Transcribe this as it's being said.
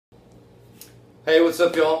Hey, what's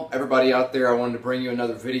up, y'all? Everybody out there, I wanted to bring you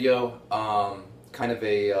another video. Kind of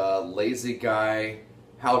a lazy guy,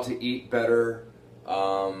 how to eat better.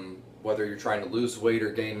 Whether you're trying to lose weight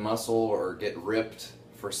or gain muscle or get ripped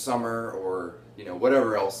for summer or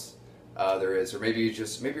whatever else there is, or maybe you're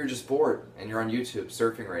just bored and you're on YouTube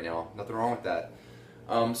surfing right now. Nothing wrong with that.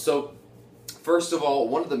 So first of all,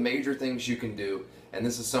 one of the major things you can do, and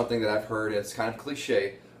this is something that I've heard, it's kind of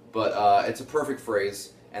cliche, but it's a perfect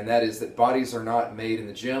phrase, and that is that bodies are not made in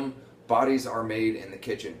the gym, bodies are made in the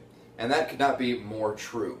kitchen. And that could not be more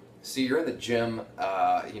true. See, you're in the gym,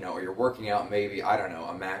 or you're working out maybe, I don't know,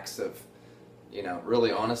 a max of,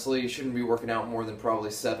 really honestly, you shouldn't be working out more than probably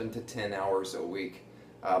 7 to 10 hours a week.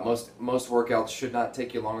 Most workouts should not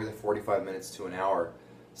take you longer than 45 minutes to an hour.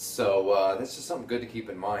 So that's just something good to keep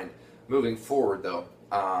in mind. Moving forward, though,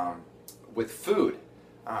 with food,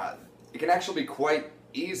 it can actually be quite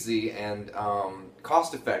easy and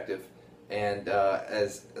cost effective, and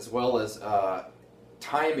as well as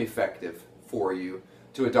time effective for you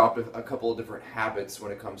to adopt a couple of different habits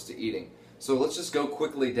when it comes to eating. So let's just go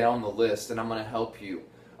quickly down the list, and I'm going to help you.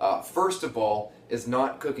 First of all is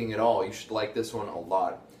not cooking at all. You should like this one a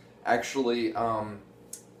lot. Actually,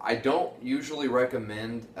 I don't usually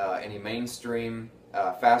recommend any mainstream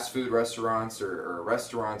fast food restaurants or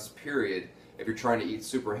restaurants, period, if you're trying to eat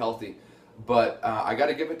super healthy. But I got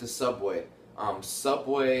to give it to Subway.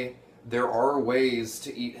 Subway, there are ways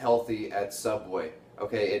to eat healthy at Subway.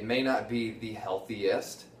 Okay, it may not be the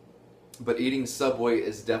healthiest, but eating Subway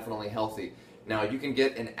is definitely healthy. Now, you can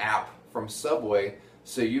get an app from Subway,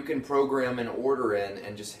 so you can program an order in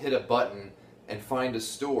and just hit a button and find a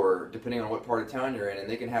store, depending on what part of town you're in, and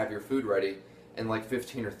they can have your food ready in like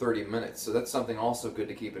 15 or 30 minutes. So that's something also good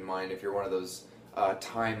to keep in mind if you're one of those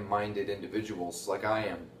time-minded individuals like I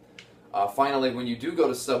am. Finally, when you do go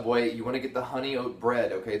to Subway, you want to get the honey oat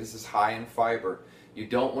bread. Okay, this is high in fiber. You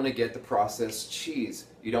don't want to get the processed cheese.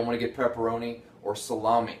 You don't want to get pepperoni or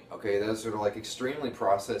salami. Okay, those are like extremely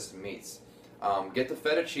processed meats. Get the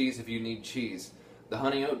feta cheese if you need cheese. The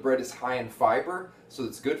honey oat bread is high in fiber, so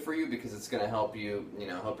it's good for you because it's going to help you,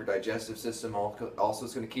 help your digestive system. Also,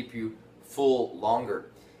 it's going to keep you full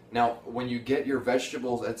longer. Now, when you get your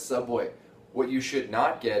vegetables at Subway, what you should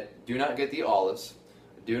not get, do not get the olives,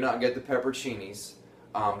 do not get the pepperoncinis,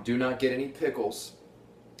 do not get any pickles.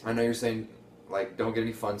 I know you're saying, like, don't get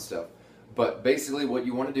any fun stuff. But basically what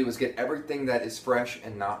you want to do is get everything that is fresh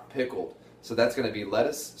and not pickled. So that's going to be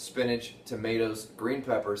lettuce, spinach, tomatoes, green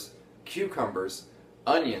peppers, cucumbers,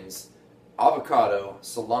 onions, avocado,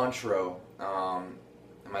 cilantro.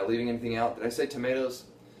 Am I leaving anything out? Did I say tomatoes?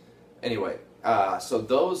 Anyway, so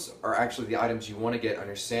those are actually the items you want to get on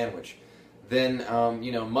your sandwich. Then,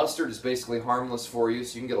 mustard is basically harmless for you,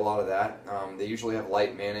 so you can get a lot of that. They usually have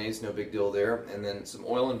light mayonnaise, no big deal there. And then some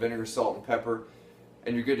oil and vinegar, salt and pepper,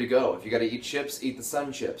 and you're good to go. If you got to eat chips, eat the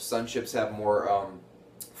Sun Chips. Sun Chips have more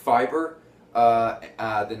fiber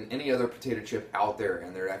than any other potato chip out there,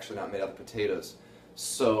 and they're actually not made out of potatoes.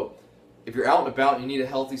 So if you're out and about and you need a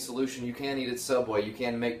healthy solution, you can eat at Subway. You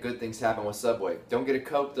can make good things happen with Subway. Don't get a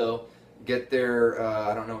Coke, though. Get their,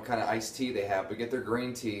 I don't know what kind of iced tea they have, but get their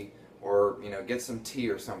green tea, or get some tea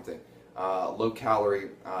or something. Low-calorie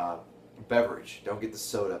beverage. Don't get the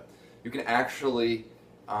soda. You can actually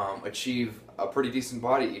achieve a pretty decent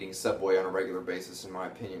body eating Subway on a regular basis, in my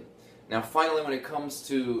opinion. Now, finally, when it comes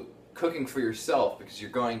to cooking for yourself, because you're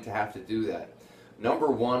going to have to do that, number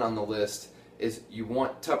one on the list is you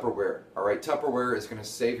want Tupperware. All right, Tupperware is going to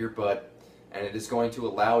save your butt, and it is going to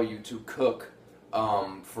allow you to cook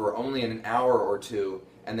for only an hour or two,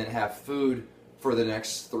 and then have food for the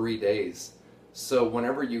next 3 days. So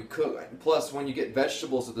whenever you cook, plus when you get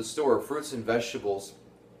vegetables at the store, fruits and vegetables,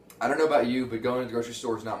 I don't know about you, but going to the grocery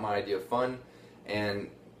store is not my idea of fun, and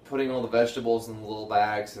putting all the vegetables in the little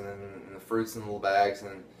bags and then the fruits in the little bags,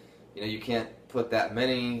 and you can't put that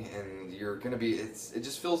many, and you're gonna be, it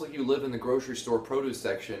just feels like you live in the grocery store produce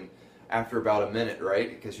section after about a minute, right?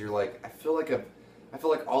 Because you're like, I feel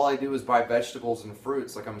like all I do is buy vegetables and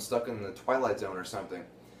fruits, like I'm stuck in the Twilight Zone or something.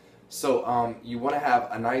 So you want to have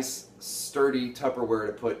a nice sturdy Tupperware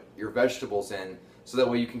to put your vegetables in, so that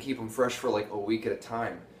way you can keep them fresh for like a week at a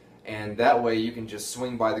time. And that way you can just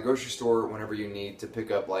swing by the grocery store whenever you need to pick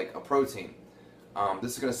up like a protein.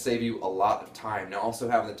 This is going to save you a lot of time. Now, also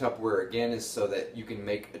having the Tupperware again is so that you can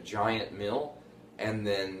make a giant meal and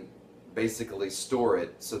then basically store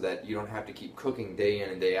it so that you don't have to keep cooking day in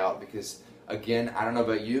and day out. Because again, I don't know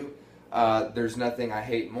about you, there's nothing I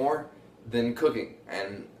hate more than cooking.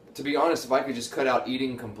 And to be honest, if I could just cut out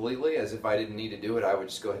eating completely, as if I didn't need to do it, I would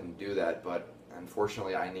just go ahead and do that. But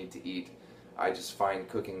unfortunately, I need to eat. I just find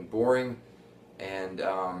cooking boring, and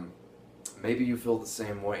maybe you feel the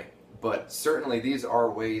same way. But certainly these are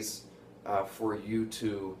ways for you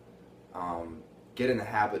to get in the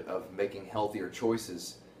habit of making healthier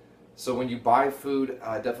choices. So when you buy food,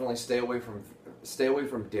 definitely stay away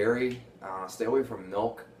from dairy, stay away from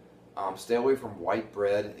milk, stay away from white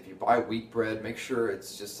bread. If you buy wheat bread, make sure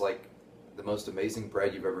it's just like the most amazing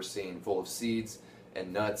bread you've ever seen, full of seeds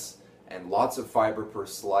and nuts and lots of fiber per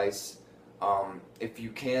slice. If you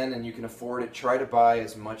can and you can afford it, try to buy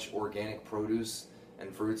as much organic produce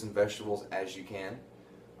and fruits and vegetables as you can.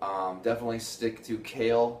 Definitely stick to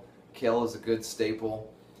kale. Kale is a good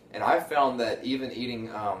staple. And I've found that even eating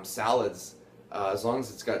salads, as long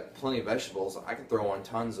as it's got plenty of vegetables, I can throw on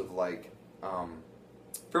tons of like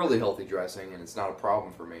fairly healthy dressing, and it's not a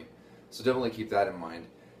problem for me. So definitely keep that in mind.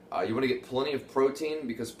 You want to get plenty of protein,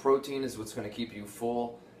 because protein is what's going to keep you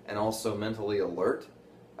full and also mentally alert.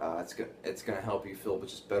 It's going to help you feel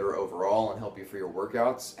just better overall and help you for your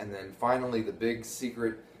workouts. And then finally, the big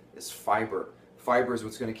secret is fiber. Fiber is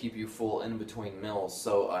what's going to keep you full in between meals.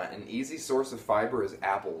 So an easy source of fiber is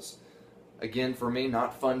apples. Again, for me,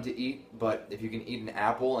 not fun to eat, but if you can eat an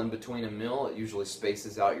apple in between a meal, it usually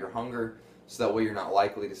spaces out your hunger, so that way you're not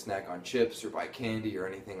likely to snack on chips or buy candy or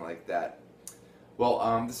anything like that.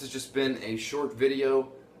 Well, this has just been a short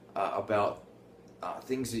video about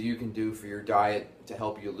things that you can do for your diet to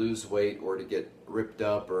help you lose weight or to get ripped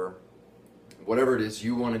up or whatever it is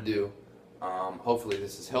you want to do. Hopefully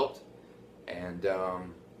this has helped, and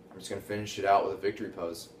I'm just going to finish it out with a victory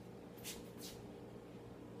pose.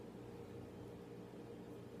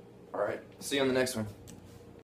 Alright, see you on the next one.